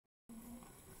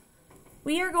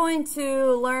We are going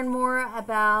to learn more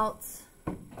about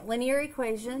linear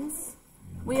equations.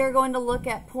 We are going to look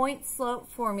at point-slope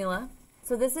formula.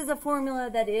 So this is a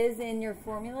formula that is in your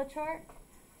formula chart.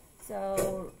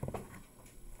 So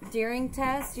during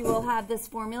test, you will have this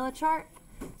formula chart.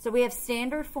 So we have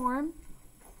standard form,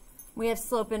 we have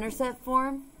slope-intercept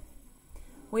form,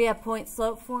 we have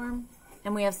point-slope form,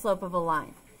 and we have slope of a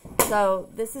line. So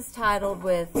this is titled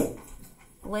with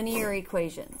linear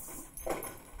equations.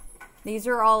 These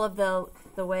are all of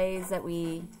the ways that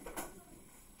we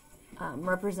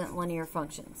represent linear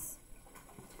functions.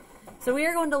 So we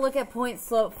are going to look at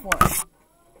point-slope form.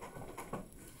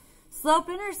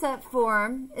 Slope-intercept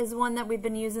form is one that we've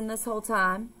been using this whole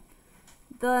time.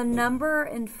 The number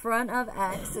in front of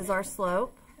x is our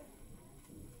slope.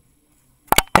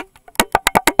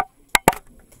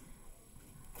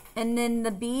 And then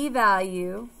the b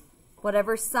value,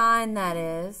 whatever sign that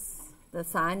is, the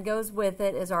sign goes with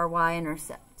it, is our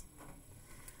y-intercept.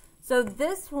 So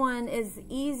this one is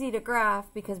easy to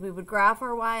graph because we would graph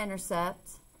our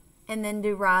y-intercept and then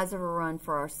do rise over run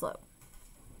for our slope.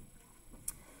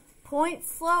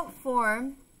 Point-slope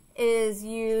form is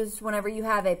used whenever you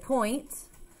have a point.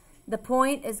 The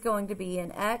point is going to be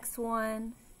an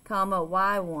x1, comma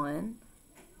y1.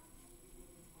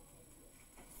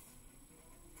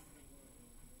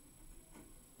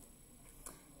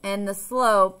 And the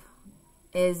slope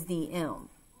is the m.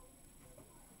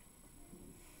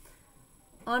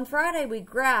 On Friday, we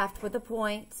graphed with a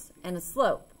point and a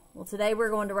slope. Well, today we're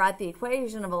going to write the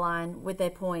equation of a line with a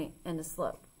point and a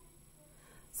slope.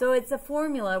 So it's a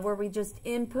formula where we just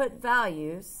input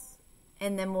values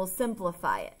and then we'll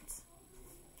simplify it.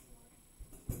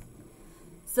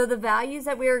 So the values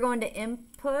that we are going to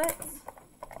input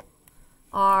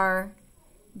are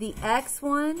the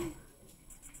x1,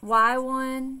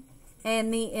 y1,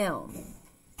 and the m.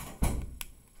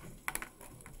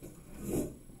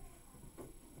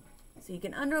 So you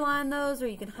can underline those, or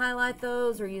you can highlight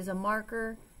those, or use a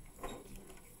marker.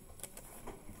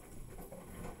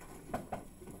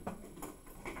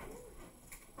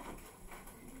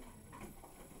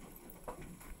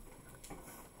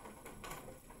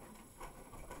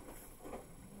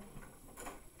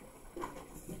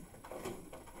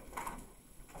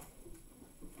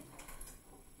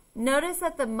 Notice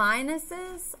that the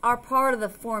minuses are part of the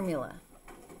formula.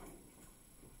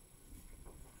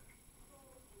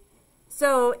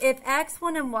 So if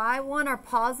x1 and y1 are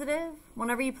positive,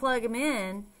 whenever you plug them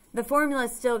in, the formula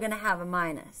is still going to have a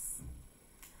minus.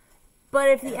 But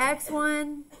if the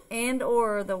x1 and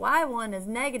or the y1 is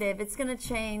negative, it's going to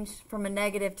change from a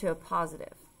negative to a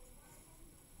positive.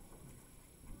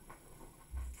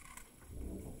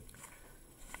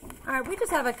 All right, we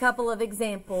just have a couple of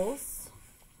examples.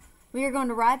 We are going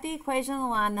to write the equation on the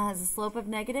line that has a slope of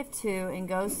 -2 and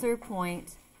goes through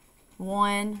point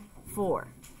 1, 4.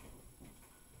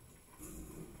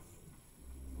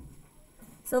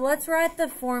 So let's write the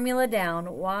formula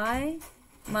down. Y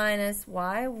minus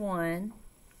y1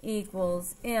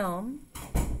 equals m,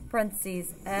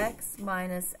 parentheses, x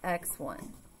minus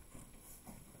x1.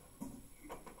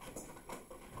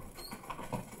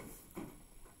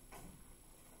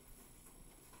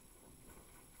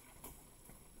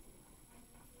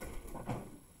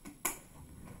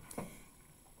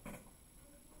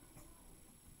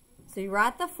 So you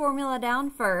write the formula down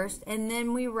first, and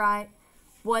then we write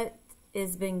what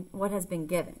has been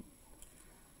given.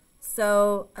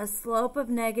 So a slope of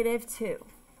 -2.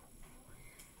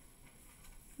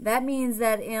 That means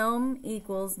that m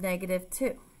equals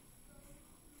 -2.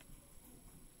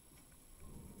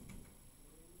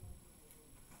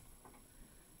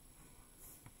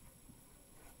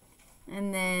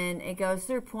 And then it goes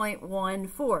through point 1,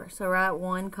 4. So write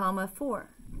 1, 4.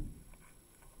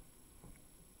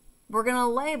 We're going to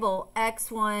label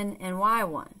x1 and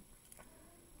y1.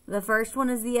 The first one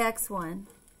is the x1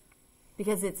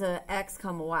 because it's a x,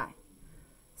 y.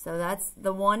 So that's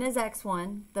the 1 is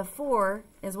x1, the 4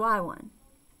 is y1.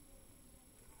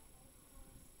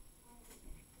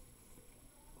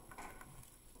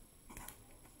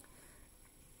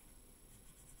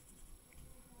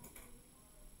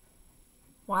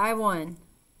 y1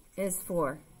 is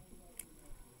 4.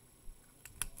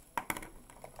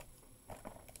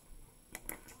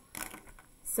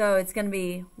 So it's going to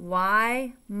be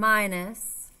y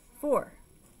minus 4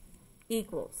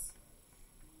 equals.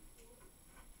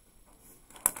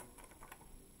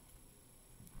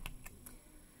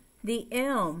 The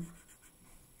m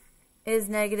is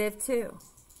 -2.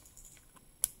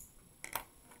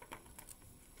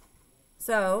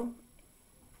 So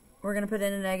we're going to put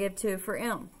in a -2 for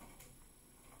m.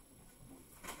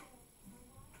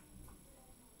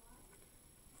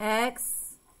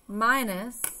 x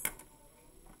minus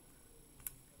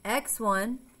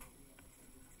x1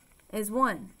 is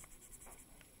 1.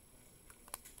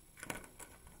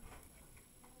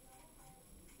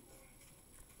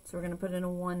 So we're going to put in a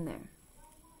 1 there.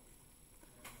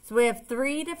 So we have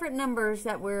 3 different numbers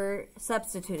that we're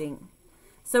substituting.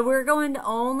 So we're going to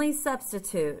only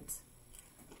substitute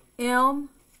m,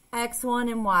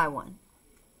 x1, and y1.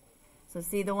 So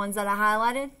see the ones that I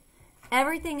highlighted?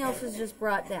 Everything else is just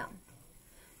brought down.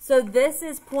 So this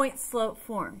is point slope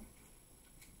form.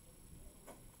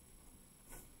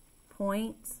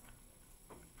 Point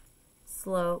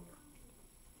slope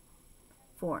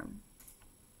form.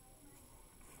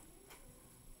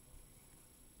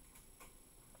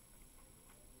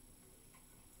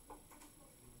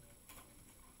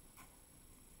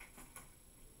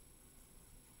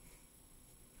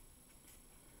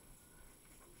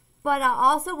 But I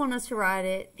also want us to write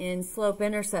it in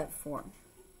slope-intercept form.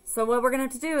 So what we're going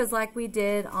to have to do is like we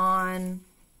did on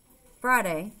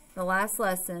Friday, the last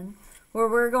lesson, where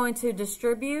we're going to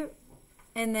distribute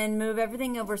and then move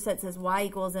everything over so it says y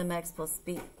equals mx plus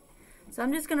b. So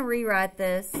I'm just going to rewrite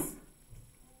this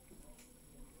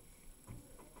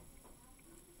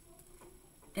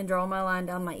and draw my line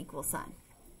down my equal sign.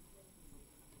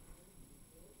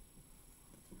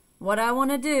 What I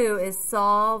want to do is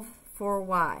solve for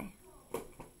y,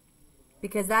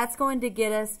 because that's going to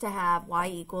get us to have y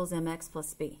equals mx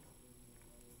plus b.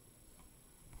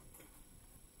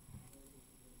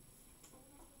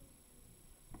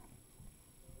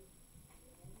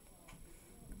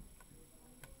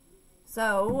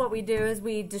 So what we do is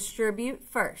we distribute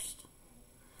first.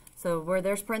 So where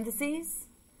there's parentheses,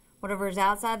 whatever is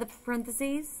outside the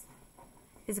parentheses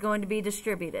is going to be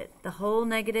distributed, the whole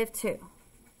 -2.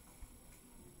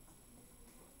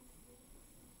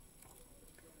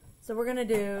 So we're going to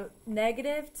do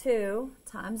 -2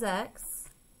 times x,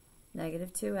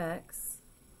 -2x,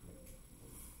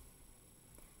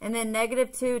 and then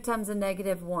 -2 times a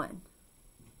 -1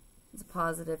 is a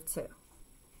 +2,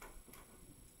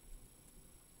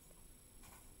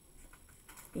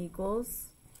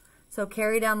 equals, so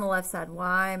carry down the left side,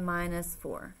 y minus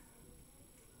 4.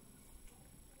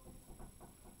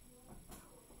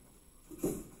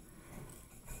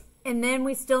 And then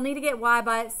we still need to get y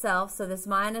by itself, so this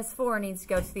 -4 needs to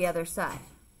go to the other side.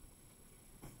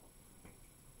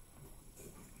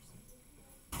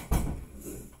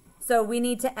 So we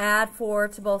need to add 4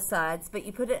 to both sides, but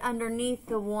you put it underneath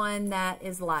the one that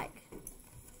is like.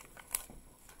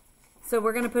 So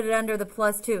we're going to put it under the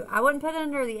 +2. I wouldn't put it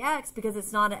under the x because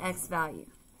it's not an x value.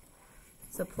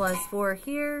 So +4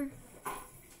 here.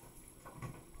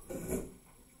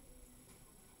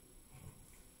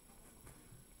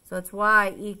 So it's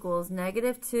y equals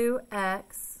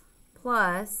 -2x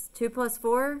plus 2 plus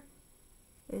 4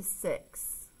 is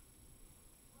 6.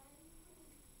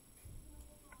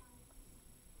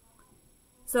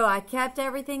 So I kept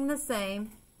everything the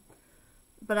same,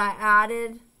 but I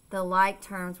added the like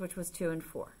terms, which was 2 and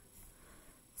 4.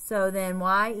 So then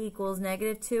y equals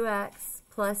 -2x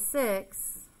plus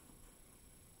 6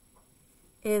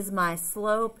 is my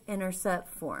slope-intercept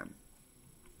form.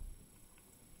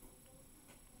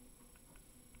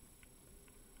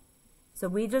 So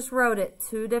we just wrote it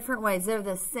 2 different ways. They're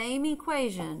the same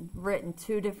equation written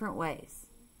 2 different ways.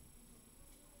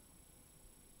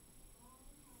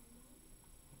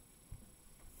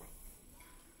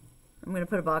 I'm going to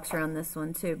put a box around this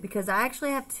one too, because I actually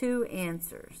have 2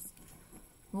 answers.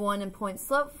 One in point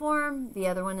slope form, the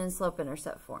other one in slope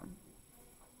intercept form.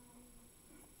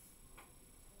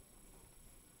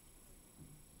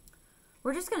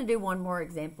 We're just going to do one more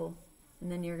example,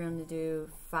 and then you're going to do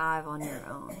 5 on your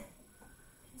own.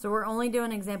 So we're only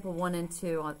doing example 1 and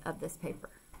 2 of this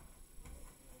paper.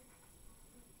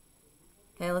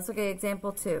 Okay, let's look at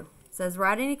example 2. It says,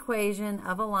 write an equation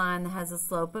of a line that has a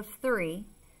slope of 3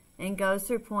 and goes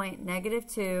through point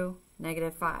 -2,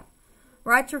 -5.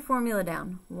 Write your formula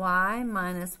down. Y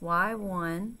minus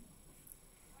y1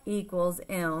 equals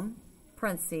m,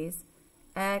 parentheses,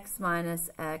 x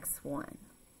minus x1.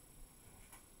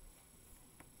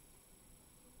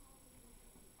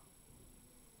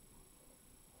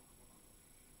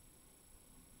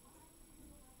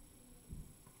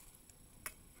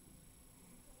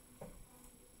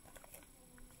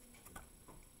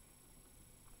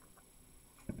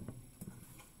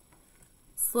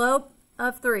 Slope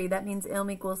of 3, that means m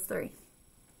equals 3.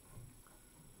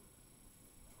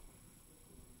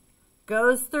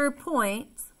 Goes through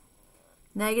point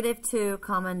 -2,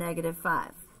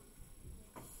 -5.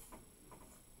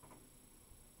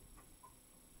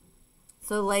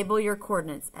 So label your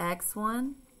coordinates,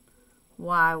 x1,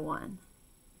 y1.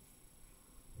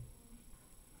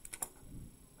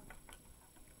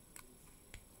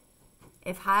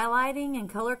 If highlighting and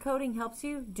color coding helps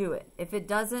you, do it. If it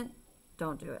doesn't,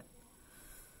 don't do it.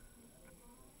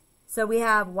 So we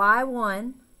have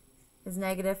y1 is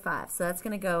 -5. So that's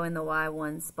going to go in the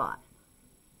y1 spot.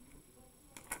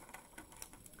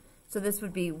 So this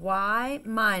would be y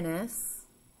minus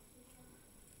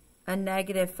a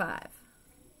 -5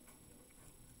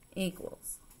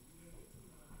 equals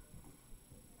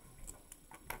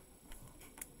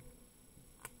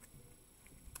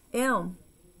m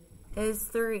is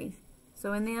 3.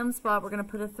 So in the m spot, we're going to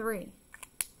put a 3.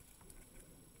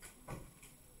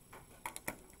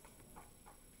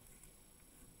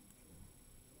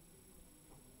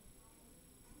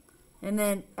 And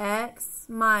then x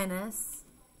minus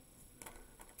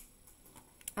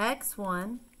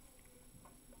x1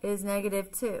 is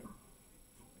 -2.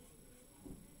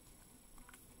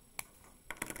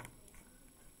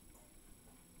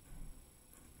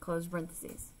 Close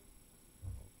parentheses.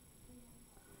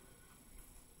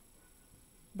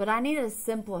 But I need to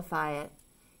simplify it.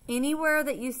 Anywhere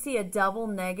that you see a double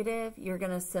negative, you're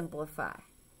going to simplify.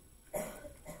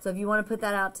 So if you want to put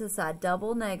that out to the side,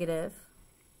 double negative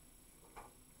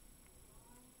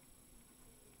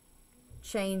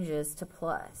changes to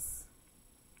plus.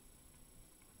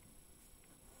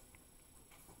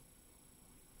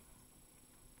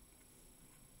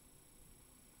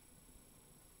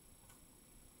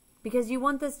 Because you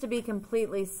want this to be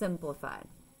completely simplified.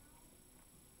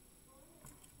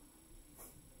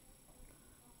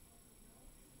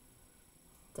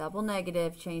 Double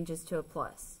negative changes to a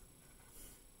plus.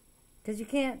 Because you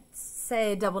can't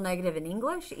say a double negative in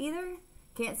English either.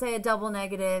 Can't say a double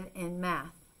negative in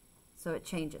math. So it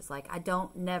changes. Like, I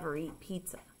don't never eat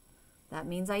pizza. That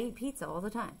means I eat pizza all the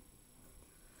time.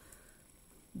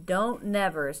 Don't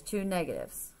never is 2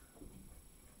 negatives.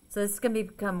 So this is going to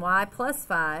become y plus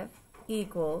 5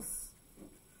 equals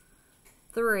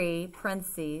 3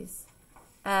 parentheses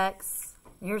x.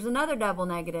 Here's another double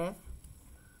negative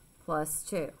plus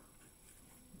 2.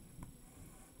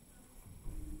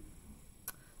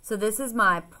 So this is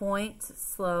my point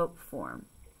slope form.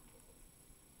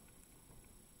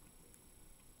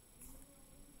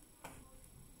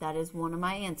 That is one of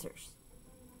my answers.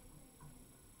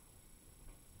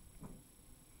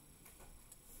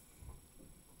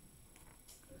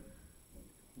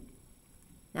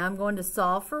 Now I'm going to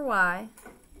solve for y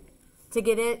to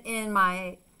get it in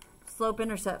my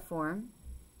slope-intercept form.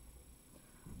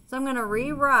 So I'm going to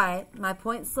rewrite my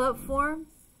point-slope form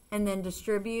and then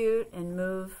distribute and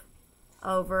move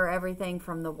over everything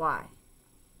from the y.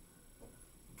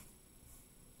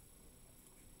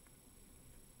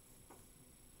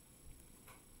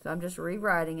 So I'm just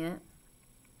rewriting it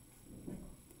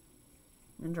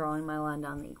and drawing my line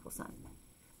down the equal sign.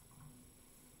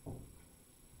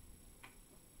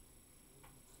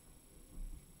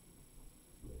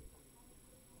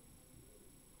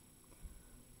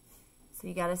 So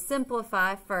you got to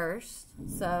simplify first.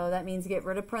 So that means get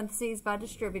rid of parentheses by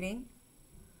distributing.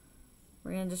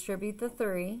 We're going to distribute the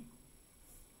 3.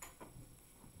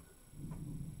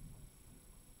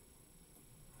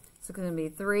 So it's going to be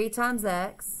 3 times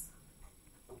x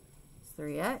is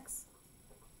 3x.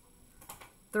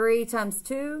 3 times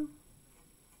 2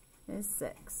 is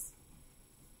 6.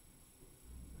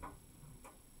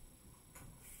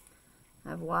 I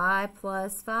have y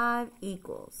plus 5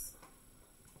 equals.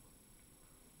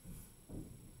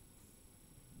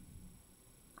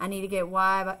 I need to get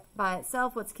y by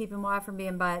itself. What's keeping y from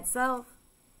being by itself?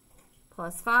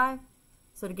 Plus 5.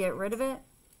 So to get rid of it,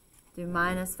 do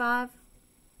minus 5.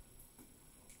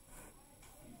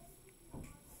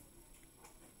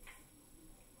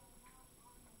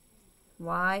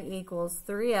 Y equals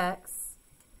 3x.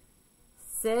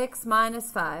 6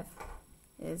 minus 5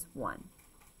 is 1.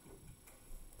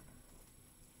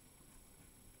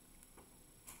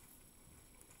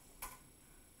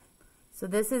 So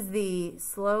this is the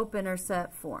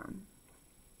slope-intercept form.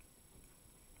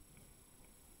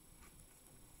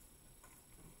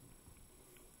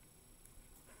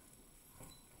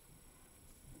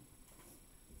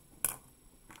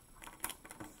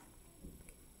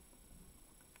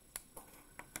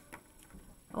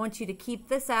 I want you to keep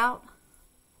this out,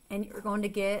 and you're going to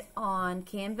get on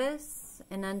Canvas,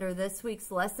 and under this week's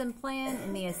lesson plan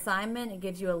in the assignment, it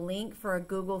gives you a link for a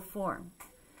Google form.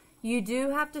 You do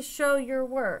have to show your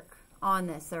work on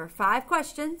this. There are 5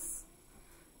 questions,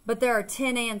 but there are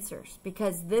 10 answers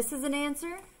because this is an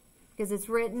answer because it's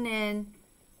written in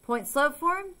point-slope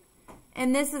form,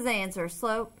 and this is an answer,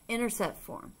 slope-intercept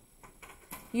form.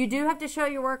 You do have to show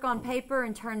your work on paper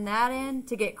and turn that in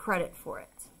to get credit for it.